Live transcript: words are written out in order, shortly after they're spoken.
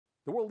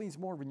The world needs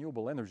more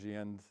renewable energy,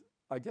 and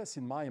I guess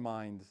in my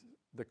mind,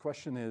 the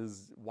question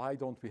is, why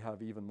don't we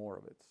have even more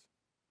of it?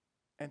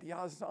 And the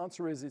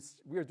answer is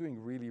we are doing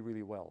really,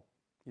 really well.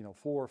 4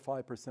 or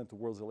 5% of the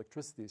world's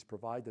electricity is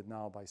provided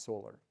now by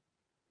solar.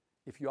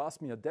 If you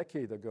asked me a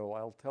decade ago,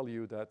 I'll tell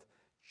you that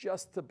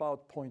just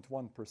about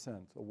 0.1%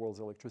 of the world's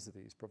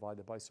electricity is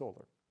provided by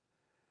solar.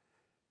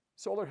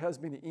 Solar has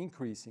been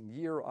increasing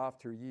year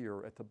after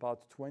year at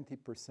about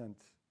 20%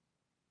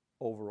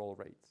 overall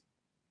rate.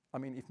 I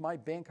mean, if my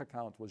bank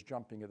account was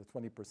jumping at a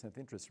 20%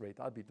 interest rate,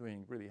 I'd be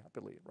doing really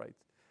happily, right?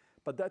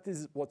 But that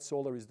is what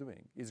solar is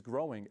doing, is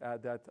growing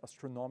at that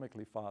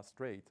astronomically fast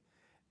rate,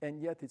 and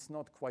yet it's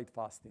not quite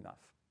fast enough.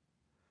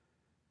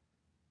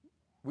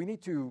 We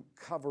need to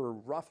cover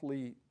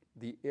roughly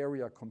the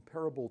area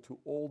comparable to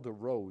all the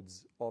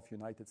roads of the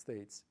United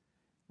States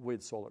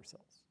with solar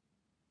cells.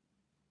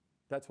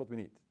 That's what we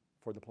need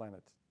for the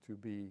planet to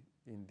be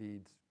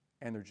indeed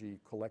energy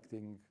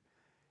collecting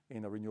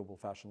in a renewable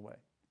fashion way.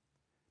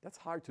 That's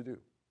hard to do.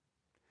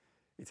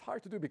 It's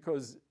hard to do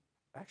because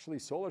actually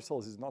solar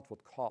cells is not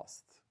what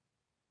costs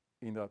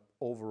in the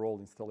overall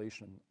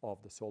installation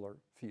of the solar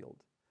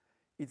field.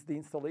 It's the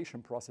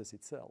installation process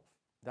itself.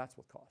 That's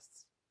what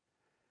costs.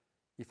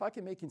 If I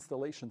can make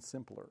installation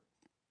simpler,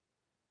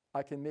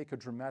 I can make a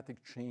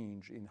dramatic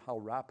change in how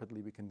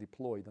rapidly we can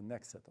deploy the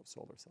next set of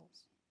solar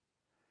cells.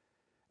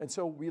 And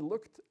so we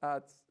looked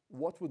at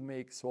what would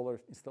make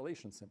solar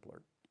installation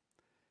simpler.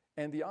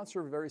 And the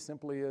answer very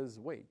simply is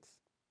weight.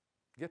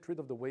 Get rid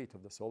of the weight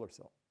of the solar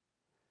cell.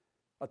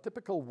 A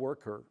typical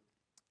worker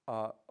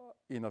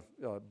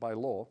by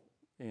law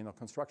in a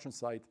construction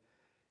site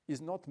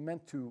is not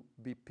meant to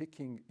be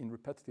picking in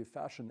repetitive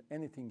fashion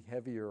anything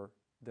heavier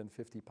than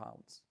 50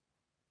 pounds.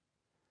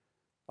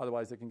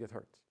 Otherwise, they can get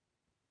hurt.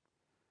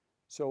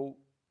 So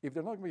if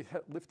they're not going to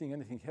be lifting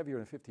anything heavier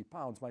than 50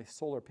 pounds, my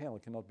solar panel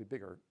cannot be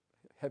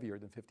heavier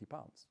than 50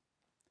 pounds.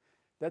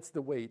 That's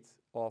the weight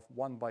of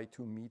 1 by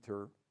 2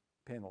 meter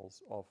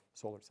panels of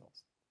solar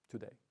cells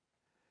today.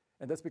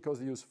 And that's because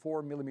they use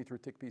 4 millimeter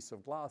thick piece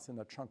of glass and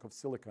a chunk of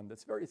silicon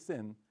that's very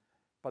thin,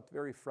 but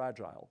very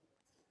fragile.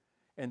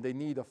 And they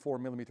need a 4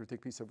 millimeter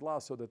thick piece of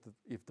glass so that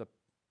if the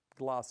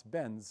glass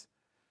bends,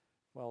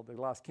 well, the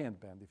glass can't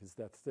bend if it's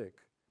that thick.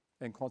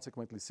 And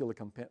consequently,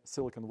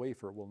 silicon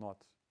wafer will not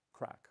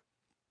crack.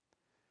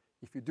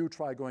 If you do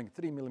try going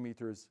 3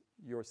 millimeters,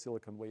 your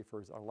silicon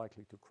wafers are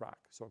likely to crack,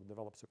 so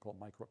develop so-called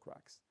micro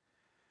cracks.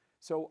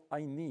 So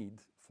I need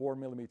 4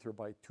 millimeter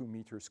by 2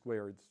 meter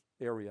squared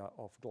area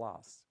of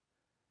glass.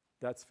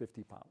 That's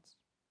 50 pounds.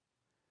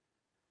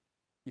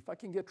 If I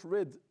can get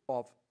rid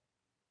of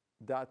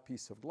that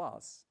piece of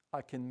glass,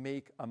 I can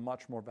make a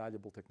much more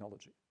valuable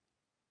technology.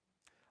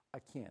 I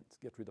can't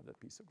get rid of that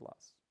piece of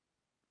glass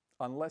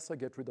unless I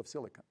get rid of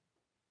silicon.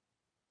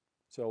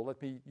 So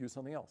let me use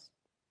something else.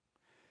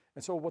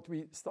 And so what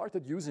we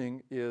started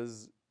using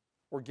is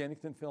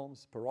organic thin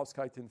films,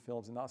 perovskite thin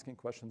films, and asking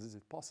questions, is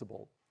it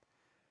possible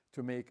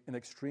to make an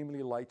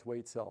extremely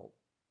lightweight cell?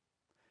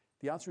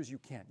 The answer is you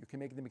can. You can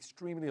make them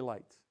extremely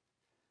light.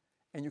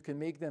 And you can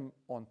make them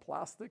on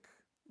plastic.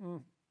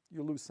 You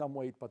lose some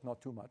weight, but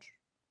not too much.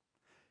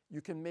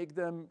 You can make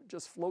them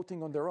just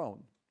floating on their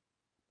own.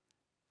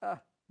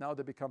 Now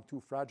they become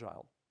too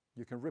fragile.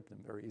 You can rip them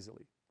very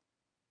easily.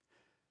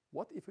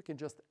 What if we can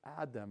just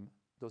add them,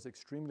 those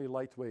extremely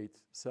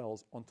lightweight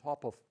cells, on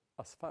top of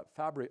a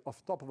fabric, on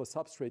top of a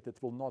substrate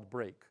that will not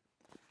break?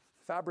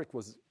 Fabric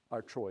was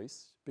our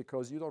choice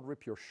because you don't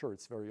rip your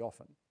shirts very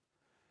often.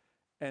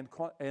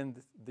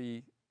 And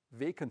the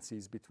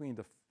vacancies between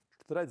the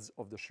threads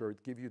of the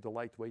shirt give you the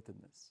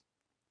lightweightedness.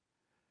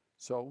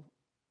 So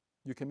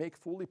you can make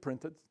fully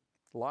printed,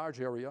 large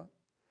area,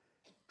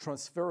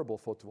 transferable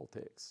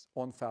photovoltaics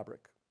on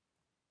fabric.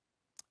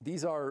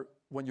 These are,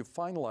 when you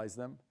finalize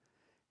them,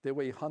 they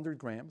weigh 100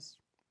 grams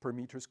per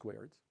meter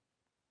squared.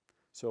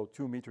 So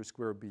 2 meters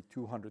squared would be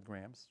 200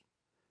 grams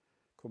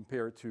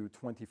compared to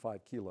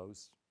 25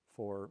 kilos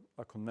for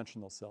a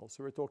conventional cell.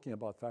 So we're talking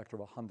about a factor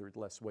of 100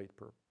 less weight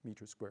per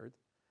meter squared.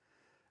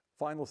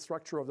 Final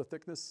structure of the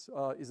thickness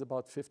is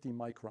about 50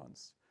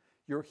 microns.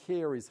 Your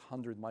hair is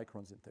 100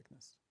 microns in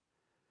thickness.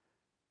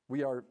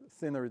 We are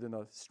thinner than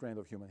a strand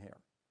of human hair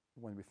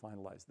when we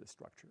finalize this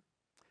structure.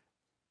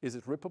 Is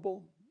it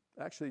rippable?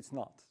 Actually, it's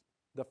not.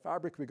 The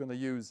fabric we're going to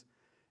use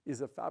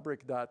is a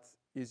fabric that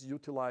is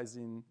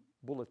utilizing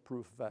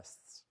bulletproof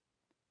vests,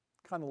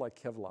 kind of like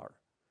Kevlar.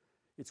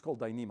 It's called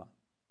Dyneema.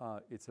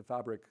 It's a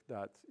fabric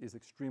that is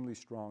extremely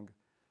strong.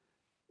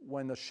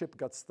 When a ship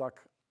got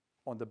stuck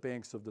on the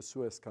banks of the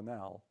Suez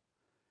Canal,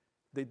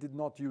 they did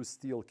not use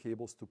steel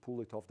cables to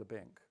pull it off the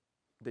bank.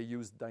 They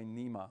used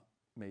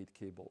Dyneema-made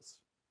cables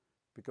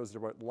because they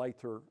were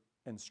lighter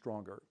and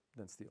stronger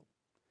than steel.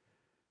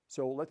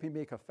 So let me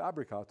make a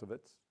fabric out of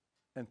it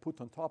and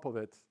put on top of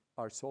it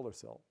our solar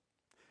cell.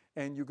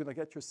 And you're going to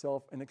get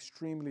yourself an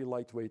extremely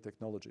lightweight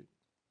technology.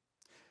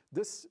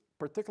 This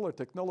particular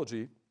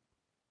technology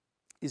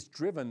is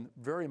driven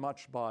very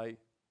much by,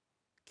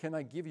 can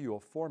I give you a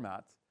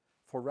format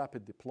for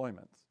rapid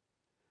deployment?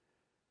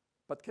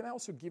 But can I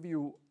also give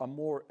you a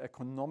more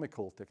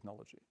economical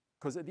technology?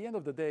 Because at the end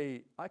of the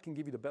day, I can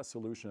give you the best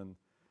solution.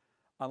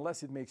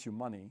 Unless it makes you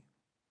money,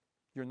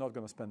 you're not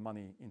going to spend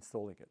money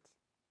installing it.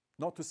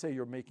 Not to say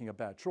you're making a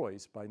bad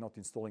choice by not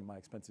installing my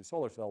expensive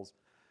solar cells.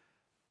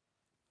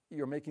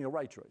 You're making a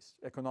right choice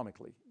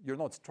economically. You're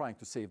not trying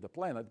to save the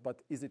planet,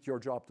 but is it your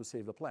job to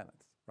save the planet,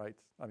 right?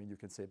 I mean, you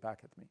can say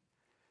back at me.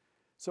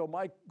 So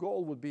my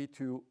goal would be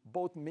to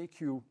both make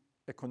you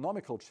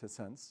economical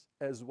sense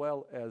as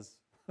well as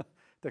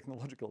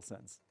technological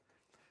sense.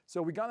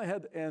 So we gone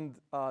ahead and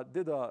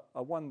did a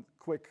one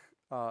quick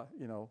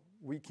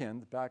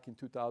weekend back in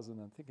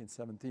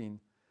 2017.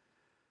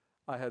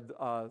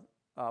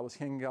 I was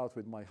hanging out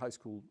with my high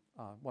school,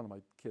 one of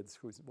my kids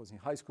who was in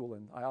high school,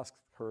 and I asked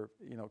her,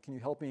 can you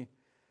help me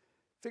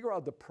figure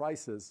out the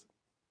prices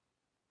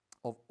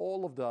of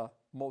all of the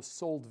most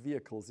sold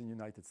vehicles in the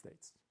United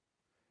States?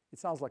 It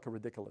sounds like a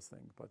ridiculous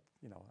thing, but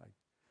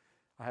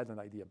I had an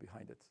idea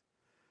behind it.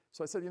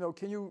 So I said,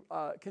 can you,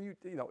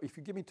 if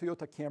you give me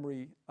Toyota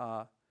Camry,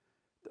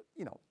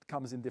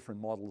 comes in different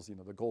models,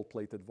 the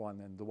gold-plated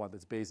one and the one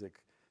that's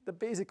basic. The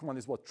basic one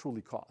is what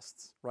truly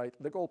costs, right?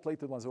 The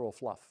gold-plated ones are all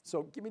fluff.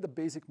 So give me the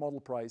basic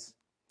model price.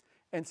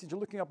 And since you're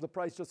looking up the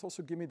price, just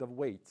also give me the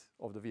weight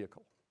of the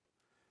vehicle.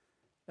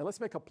 And let's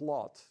make a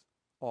plot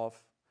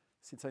of,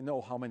 since I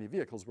know how many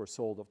vehicles were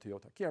sold of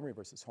Toyota Camry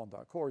versus Honda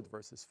Accord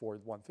versus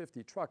Ford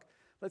 150 truck,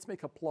 let's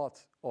make a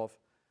plot of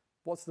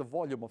what's the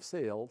volume of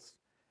sales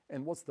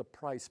and what's the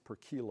price per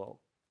kilo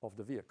of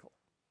the vehicle.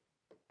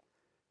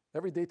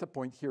 Every data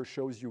point here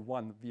shows you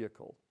one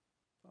vehicle.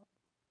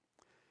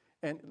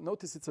 And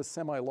notice it's a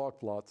semi-log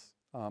plot.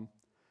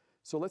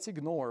 So let's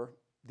ignore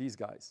these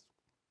guys.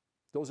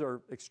 Those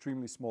are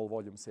extremely small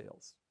volume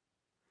sales.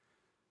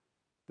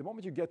 The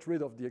moment you get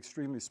rid of the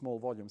extremely small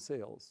volume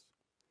sales,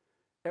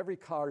 every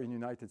car in the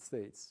United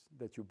States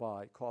that you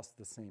buy costs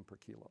the same per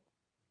kilo.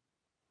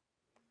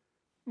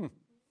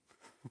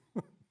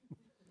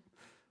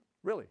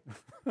 Really?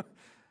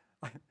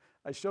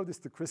 I showed this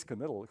to Chris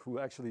Knittel, who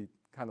actually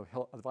kind of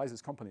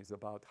advises companies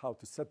about how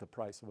to set the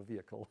price of a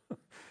vehicle.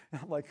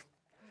 And I'm like,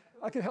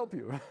 I can help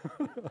you.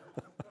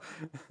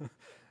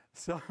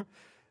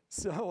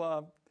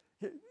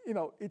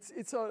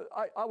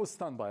 I was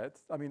stunned by it.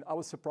 I mean, I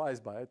was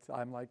surprised by it.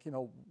 I'm like,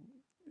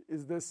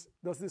 does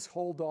this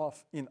hold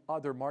off in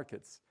other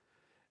markets?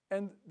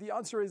 And the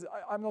answer is,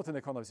 I'm not an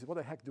economist. What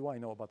the heck do I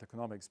know about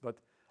economics? But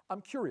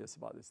I'm curious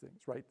about these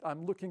things, right?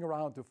 I'm looking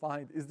around to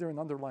find, is there an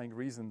underlying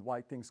reason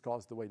why things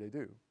cost the way they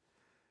do?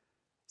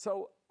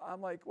 So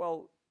I'm like,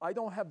 well, I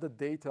don't have the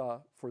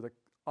data for the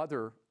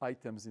other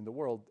items in the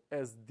world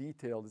as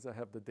detailed as I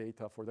have the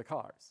data for the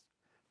cars.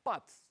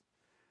 But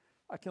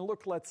I can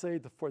look, let's say,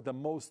 for the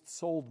most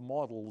sold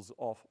models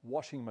of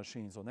washing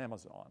machines on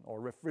Amazon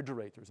or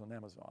refrigerators on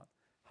Amazon.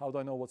 How do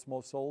I know what's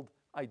most sold?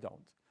 I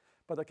don't.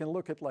 But I can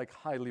look at like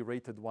highly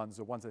rated ones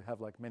or ones that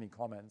have like many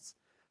comments.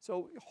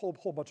 So a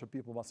whole bunch of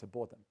people must have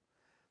bought them.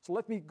 So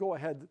let me go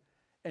ahead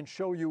and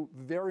show you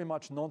very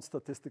much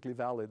non-statistically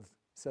valid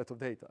set of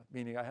data,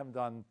 meaning I haven't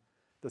done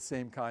the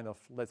same kind of,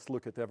 let's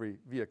look at every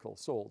vehicle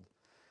sold.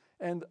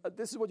 And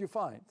this is what you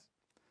find.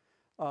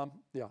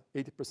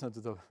 80%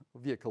 of the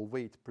vehicle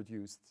weight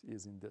produced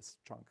is in this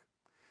chunk.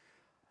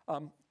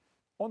 On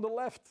the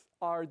left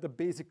are the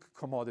basic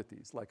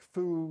commodities, like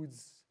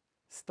foods,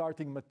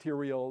 starting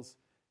materials.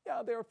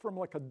 Yeah, they're from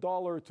like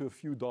 $1 to a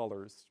few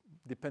dollars,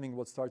 depending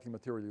what starting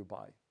material you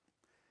buy.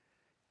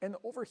 And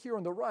over here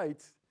on the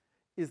right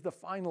is the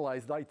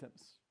finalized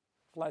items.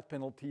 Flat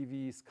panel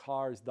TVs,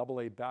 cars,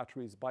 AA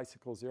batteries,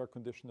 bicycles, air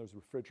conditioners,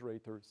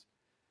 refrigerators.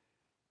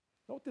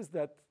 Notice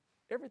that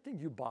everything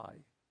you buy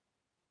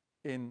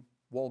in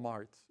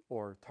Walmart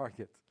or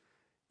Target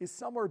is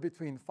somewhere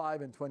between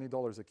 $5 and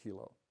 $20 a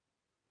kilo.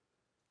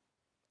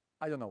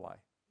 I don't know why.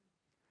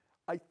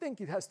 I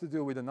think it has to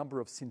do with the number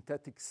of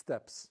synthetic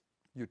steps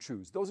you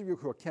choose. Those of you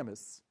who are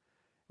chemists,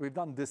 we've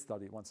done this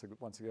study once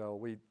ago.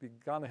 We've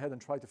gone ahead and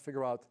tried to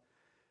figure out,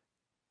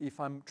 if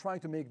I'm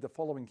trying to make the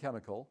following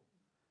chemical,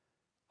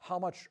 how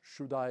much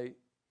should I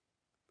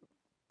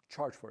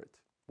charge for it?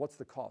 What's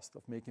the cost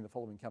of making the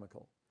following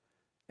chemical?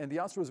 And the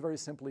answer is very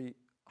simply,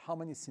 how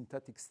many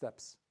synthetic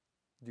steps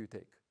do you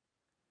take?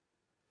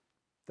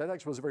 That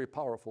actually was very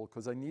powerful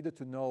because I needed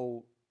to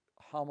know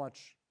how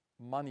much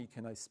money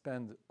can I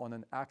spend on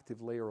an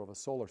active layer of a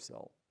solar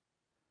cell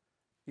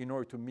in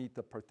order to meet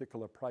the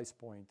particular price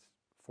point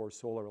for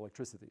solar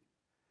electricity.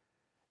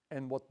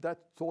 And what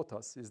that taught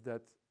us is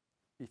that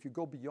if you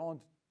go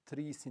beyond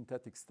 3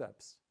 synthetic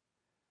steps,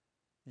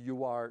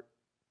 your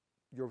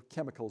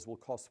chemicals will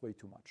cost way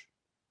too much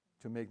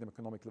to make them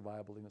economically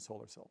viable in a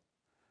solar cell.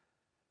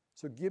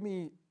 So give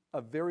me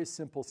a very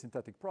simple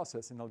synthetic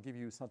process and I'll give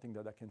you something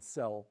that I can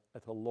sell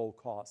at a low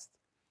cost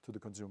to the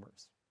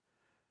consumers.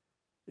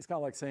 It's kind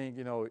of like saying,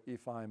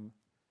 if I'm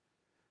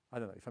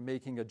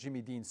making a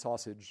Jimmy Dean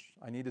sausage,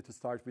 I needed to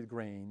start with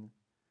grain,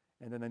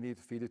 and then I needed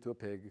to feed it to a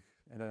pig,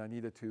 and then I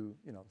needed to,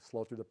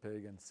 slaughter the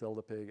pig and sell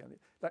the pig. And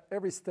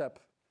every step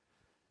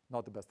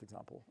not the best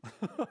example.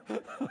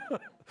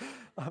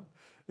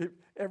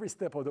 Every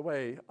step of the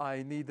way,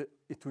 I need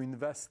to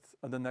invest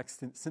in the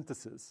next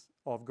synthesis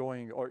of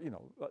going, or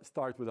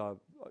start with a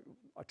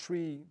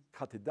tree,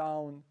 cut it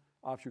down.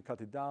 After you cut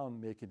it down,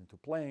 make it into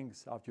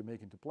planks. After you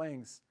make it into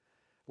planks,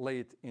 lay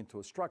it into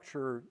a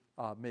structure,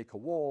 make a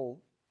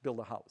wall, build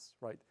a house,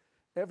 right?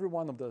 Every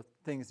one of the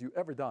things you've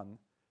ever done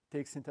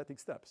takes synthetic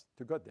steps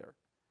to get there.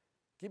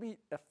 Give me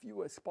as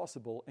few as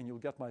possible, and you'll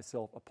get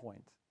myself a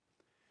point.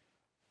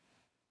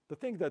 The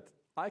thing that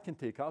I can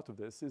take out of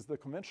this is the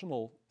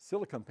conventional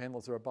silicon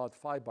panels are about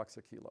 $5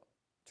 a kilo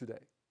today.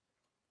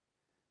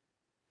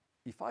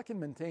 If I can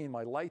maintain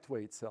my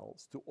lightweight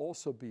cells to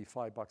also be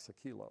 $5 a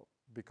kilo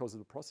because of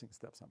the processing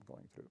steps I'm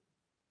going through,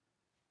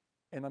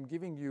 and I'm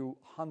giving you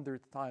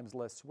 100 times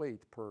less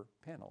weight per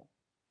panel,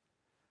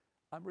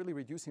 I'm really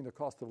reducing the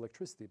cost of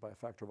electricity by a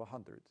factor of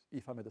 100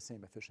 if I'm at the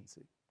same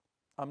efficiency.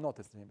 I'm not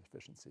at the same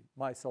efficiency.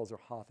 My cells are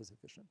half as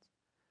efficient.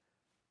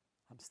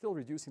 I'm still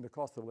reducing the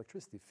cost of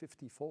electricity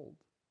 50-fold.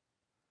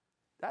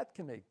 That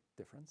can make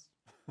a difference.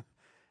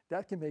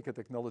 That can make a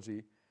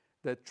technology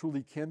that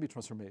truly can be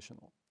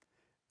transformational.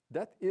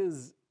 That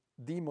is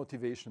the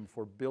motivation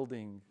for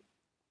building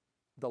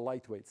the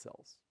lightweight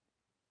cells.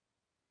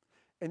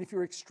 And if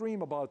you're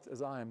extreme about,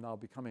 as I am now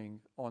becoming,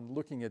 on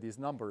looking at these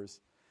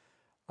numbers,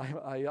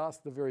 I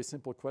asked the very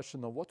simple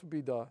question of what would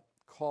be the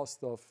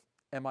cost of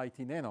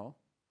MIT Nano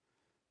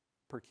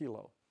per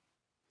kilo.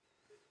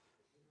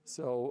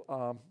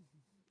 So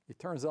it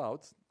turns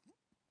out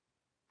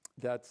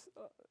that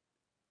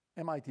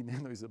MIT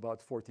Nano is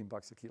about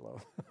 $14 a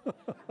kilo.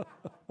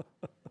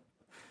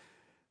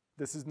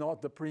 This is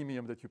not the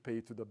premium that you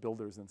pay to the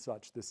builders and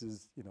such. This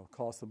is,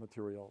 cost of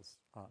materials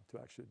to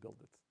actually build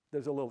it.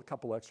 There's a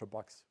couple extra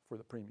bucks for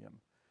the premium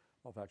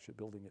of actually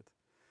building it.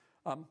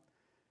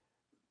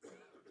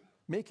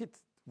 Make it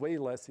way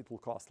less, it will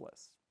cost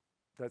less.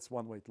 That's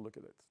one way to look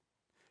at it.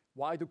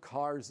 Why do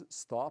cars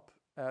stop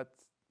at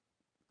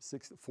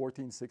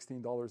 $14,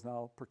 $16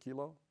 now per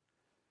kilo?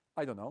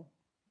 I don't know.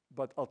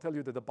 But I'll tell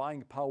you that the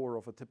buying power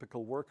of a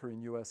typical worker in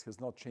the US has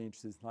not changed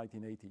since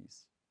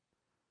 1980s.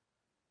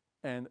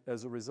 And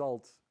as a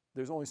result,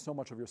 there's only so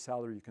much of your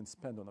salary you can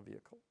spend on a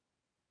vehicle.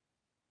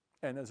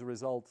 And as a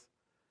result,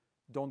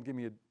 don't give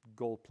me a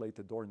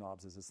gold-plated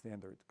doorknobs as a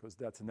standard, because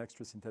that's an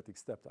extra synthetic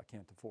step that I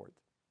can't afford.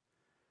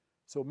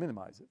 So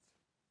minimize it.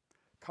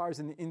 Cars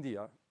in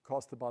India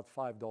cost about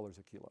 $5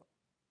 a kilo.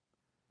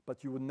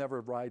 But you would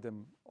never ride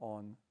them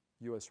on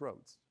US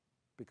roads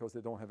because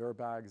they don't have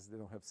airbags, they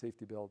don't have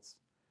safety belts.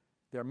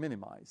 They're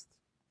minimized.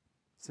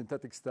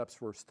 Synthetic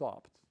steps were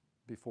stopped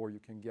before you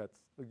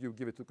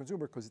give it to the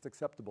consumer because it's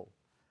acceptable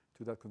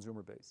to that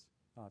consumer base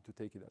to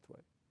take it that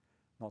way,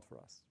 not for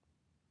us.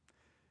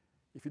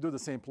 If you do the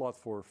same plot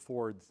for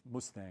Ford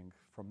Mustang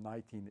from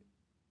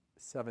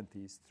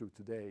 1970s through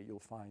today, you'll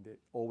find it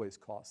always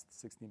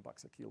costs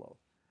 $16 a kilo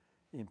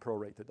in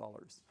prorated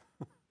dollars.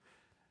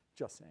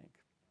 Just saying.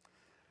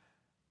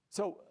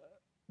 So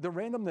the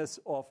randomness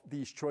of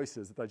these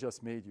choices that I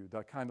just made you,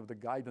 that kind of the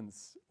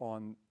guidance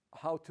on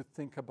how to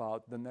think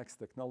about the next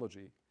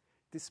technology,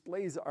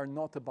 displays are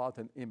not about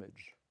an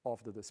image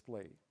of the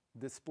display.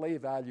 Display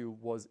value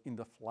was in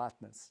the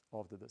flatness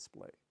of the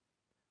display.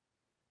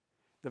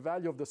 The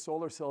value of the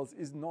solar cells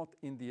is not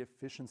in the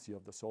efficiency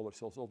of the solar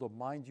cells, although,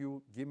 mind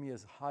you, give me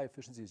as high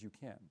efficiency as you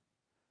can.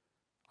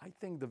 I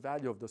think the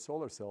value of the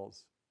solar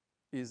cells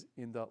is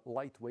in the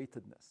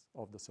lightweightedness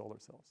of the solar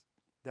cells.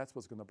 That's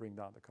what's going to bring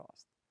down the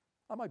cost.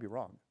 I might be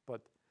wrong,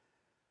 but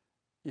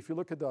if you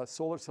look at the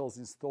solar cells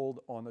installed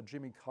on a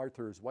Jimmy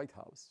Carter's White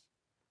House,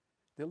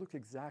 they look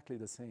exactly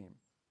the same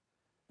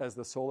as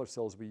the solar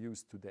cells we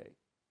use today.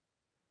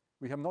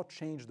 We have not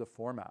changed the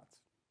format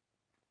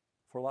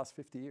for the last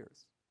 50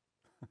 years.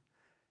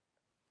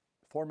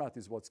 Format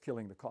is what's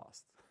killing the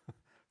cost.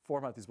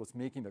 Format is what's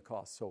making the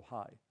cost so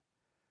high.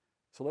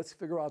 So let's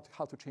figure out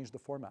how to change the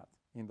format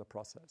in the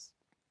process.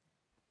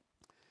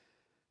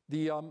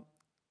 The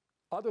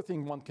other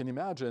thing one can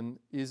imagine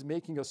is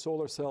making a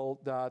solar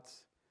cell that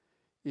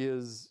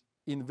is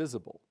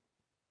invisible.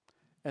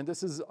 And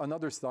this is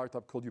another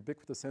startup called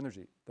Ubiquitous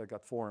Energy that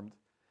got formed.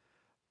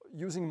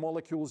 Using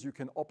molecules, you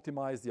can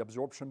optimize the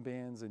absorption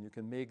bands, and you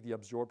can make the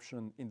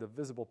absorption in the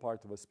visible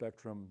part of a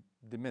spectrum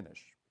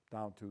diminish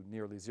down to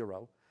nearly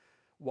zero,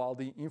 while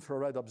the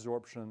infrared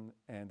absorption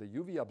and the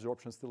UV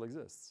absorption still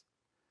exists.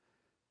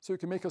 So you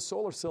can make a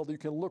solar cell that you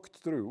can look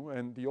through,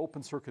 and the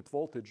open circuit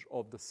voltage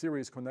of the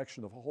series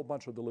connection of a whole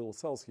bunch of the little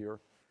cells here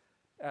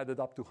added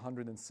up to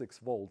 106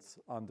 volts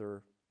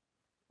under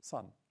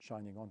sun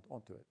shining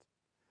onto it.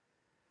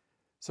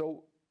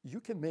 So you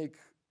can make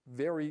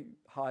very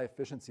high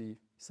efficiency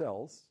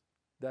cells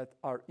that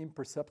are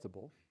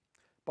imperceptible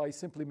by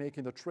simply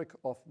making the trick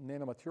of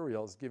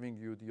nanomaterials giving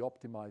you the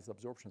optimized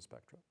absorption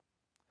spectrum.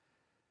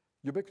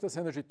 Ubiquitous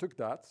Energy took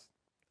that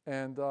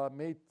and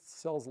made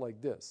cells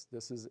like this.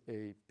 This is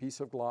a piece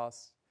of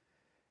glass,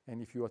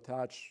 and if you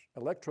attach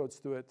electrodes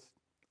to it,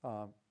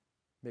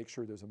 make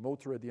sure there's a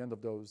motor at the end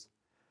of those,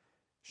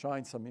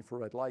 shine some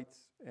infrared light,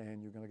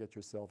 and you're going to get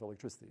yourself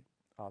electricity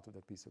out of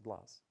that piece of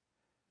glass.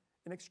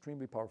 an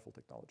extremely powerful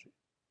technology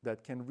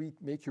that can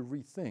make you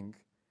rethink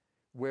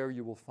where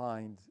you will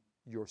find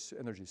your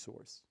energy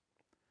source.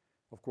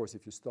 Of course,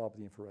 if you stop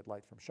the infrared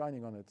light from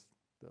shining on it,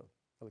 the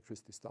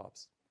electricity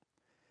stops.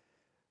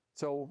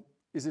 So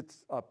is it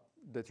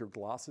that your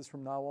glasses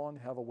from now on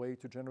have a way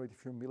to generate a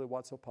few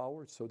milliwatts of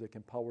power so they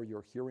can power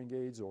your hearing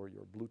aids or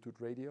your Bluetooth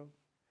radio?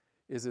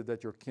 Is it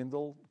that your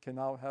Kindle can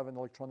now have an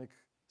electronic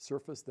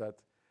surface that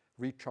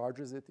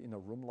recharges it in a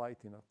room light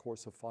in a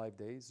course of 5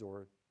 days,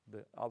 or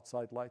the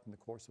outside light in the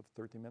course of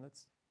 30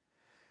 minutes?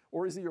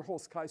 Or is it your whole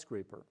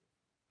skyscraper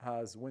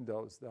has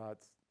windows that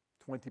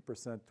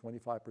 20%,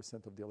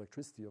 25% of the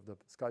electricity of the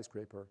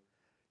skyscraper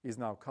is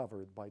now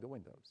covered by the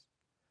windows?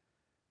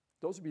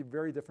 Those would be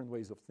very different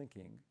ways of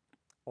thinking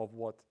of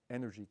what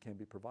energy can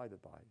be provided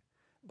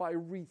by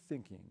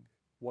rethinking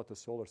what a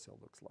solar cell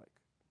looks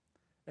like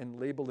and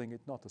labeling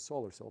it not a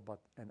solar cell but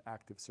an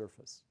active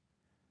surface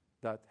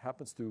that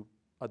happens to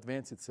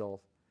advance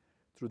itself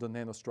through the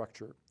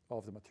nanostructure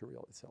of the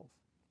material itself.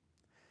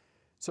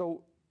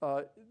 So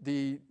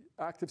the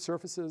active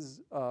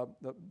surfaces,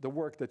 the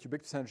work that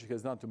Ubiquitous Energy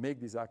has done to make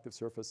these active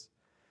surfaces,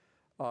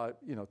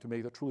 to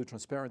make a truly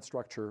transparent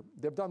structure,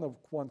 they've done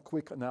one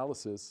quick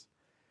analysis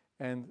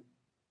and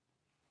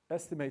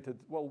estimated,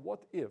 well,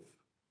 what if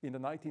in the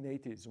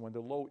 1980s, when the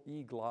low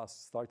E glass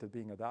started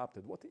being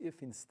adopted, what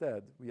if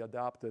instead we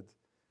adopted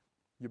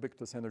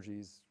Ubiquitous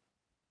Energy's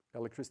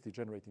electricity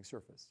generating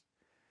surface?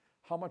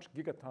 How much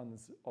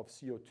gigatons of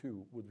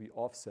CO2 would we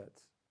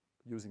offset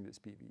using these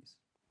PVs?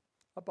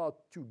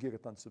 About 2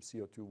 gigatons of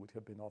CO2 would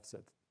have been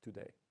offset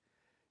today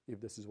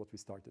if this is what we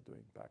started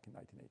doing back in the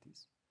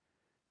 1980s.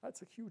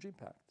 That's a huge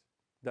impact.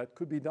 That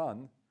could be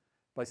done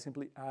by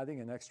simply adding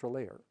an extra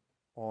layer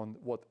on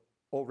what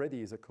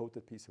already is a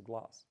coated piece of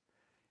glass.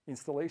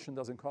 Installation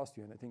doesn't cost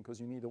you anything because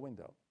you need a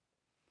window.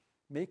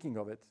 Making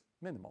of it,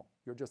 minimal.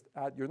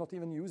 You're not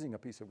even using a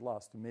piece of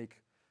glass to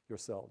make your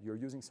cell. You're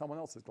using someone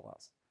else's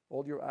glass.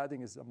 All you're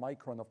adding is a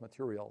micron of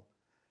material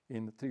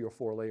in 3 or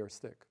 4 layer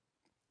stick.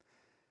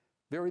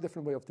 Very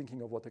different way of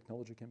thinking of what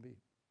technology can be.